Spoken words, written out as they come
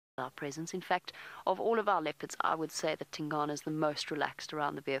our presence. In fact, of all of our leopards, I would say that Tingana is the most relaxed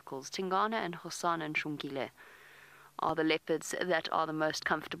around the vehicles. Tingana and Hosana and Shungile are the leopards that are the most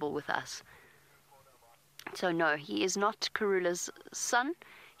comfortable with us. So no, he is not Karula's son.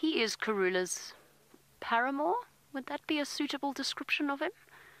 He is Karula's paramour. Would that be a suitable description of him?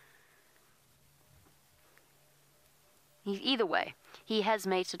 Either way, he has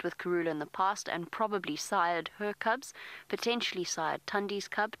mated with Karula in the past and probably sired her cubs, potentially sired Tundi's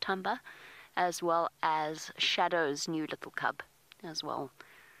cub, Tamba, as well as Shadow's new little cub as well.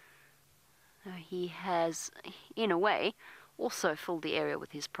 He has, in a way, also filled the area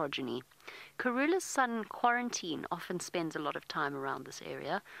with his progeny. Karula's son Quarantine often spends a lot of time around this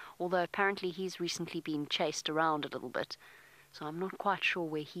area, although apparently he's recently been chased around a little bit, so I'm not quite sure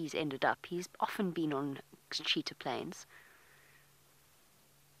where he's ended up. He's often been on cheetah plains.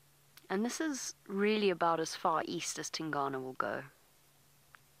 And this is really about as far east as Tingana will go.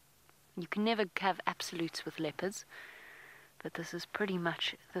 You can never have absolutes with leopards, but this is pretty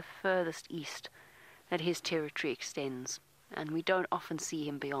much the furthest east that his territory extends, and we don't often see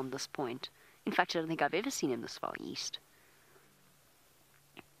him beyond this point. In fact, I don't think I've ever seen him this far east.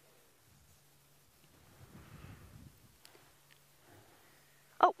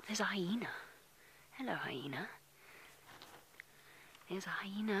 Oh, there's a hyena. Hello, hyena. There's a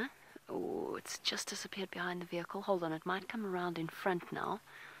hyena. Oh, it's just disappeared behind the vehicle. Hold on, it might come around in front now.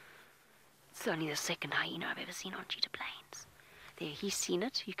 It's only the second hyena I've ever seen on cheetah plains. There, he's seen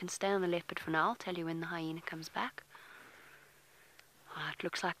it. You can stay on the leopard for now. I'll tell you when the hyena comes back. Oh, it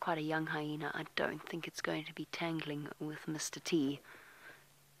looks like quite a young hyena. I don't think it's going to be tangling with Mr. T.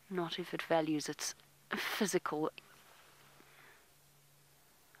 Not if it values its physical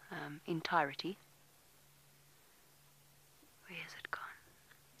entirety. Where has it gone?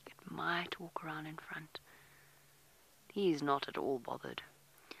 It might walk around in front. He's not at all bothered.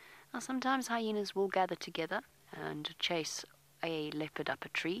 Now, sometimes hyenas will gather together and chase a leopard up a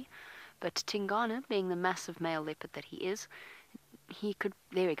tree, but Tingana, being the massive male leopard that he is, he could...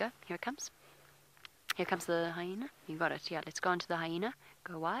 There we go. Here it comes. Here comes the hyena. You got it. Yeah, let's go into the hyena.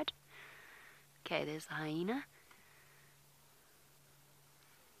 Go wide. Okay, there's the hyena.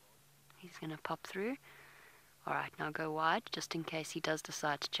 He's going to pop through. Alright, now go wide, just in case he does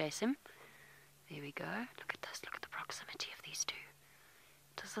decide to chase him. There we go. Look at this. Look at the proximity of these two.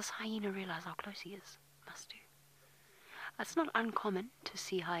 Does this hyena realize how close he is? Must do. It's not uncommon to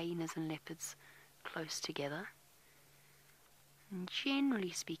see hyenas and leopards close together. And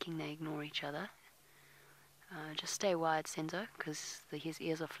generally speaking, they ignore each other. Just stay wide, Senzo, because his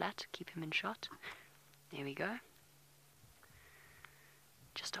ears are flat. Keep him in shot. There we go.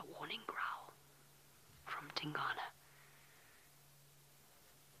 Just a warning growl from Tingana.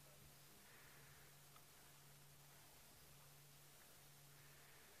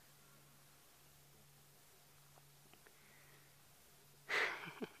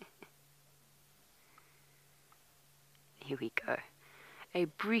 Here we go. A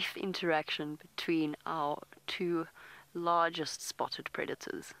brief interaction between our two largest spotted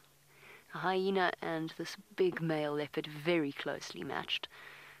predators. A hyena and this big male leopard, very closely matched.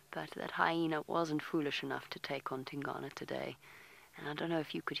 But that hyena wasn't foolish enough to take on Tingana today. And I don't know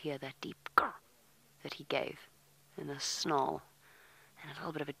if you could hear that deep grr that he gave, and a snarl, and a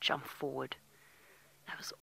little bit of a jump forward. That was